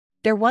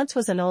There once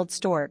was an old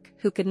stork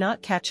who could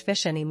not catch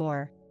fish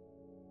anymore.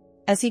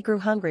 As he grew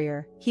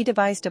hungrier, he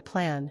devised a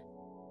plan.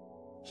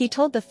 He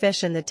told the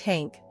fish in the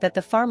tank that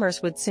the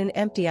farmers would soon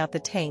empty out the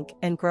tank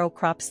and grow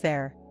crops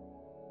there.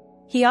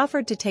 He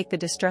offered to take the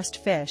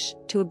distressed fish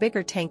to a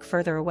bigger tank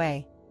further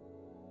away.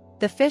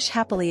 The fish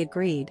happily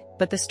agreed,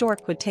 but the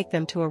stork would take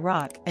them to a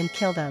rock and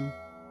kill them.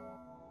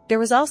 There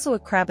was also a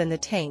crab in the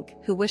tank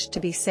who wished to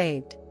be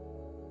saved.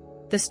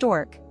 The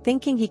stork,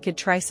 thinking he could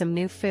try some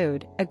new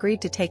food,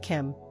 agreed to take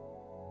him.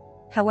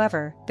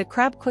 However, the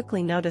crab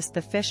quickly noticed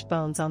the fish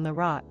bones on the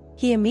rock.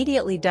 He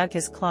immediately dug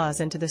his claws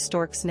into the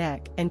stork's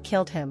neck and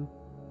killed him.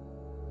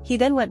 He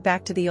then went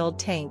back to the old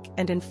tank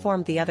and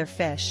informed the other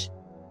fish.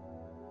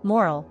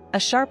 Moral: a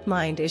sharp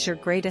mind is your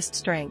greatest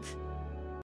strength.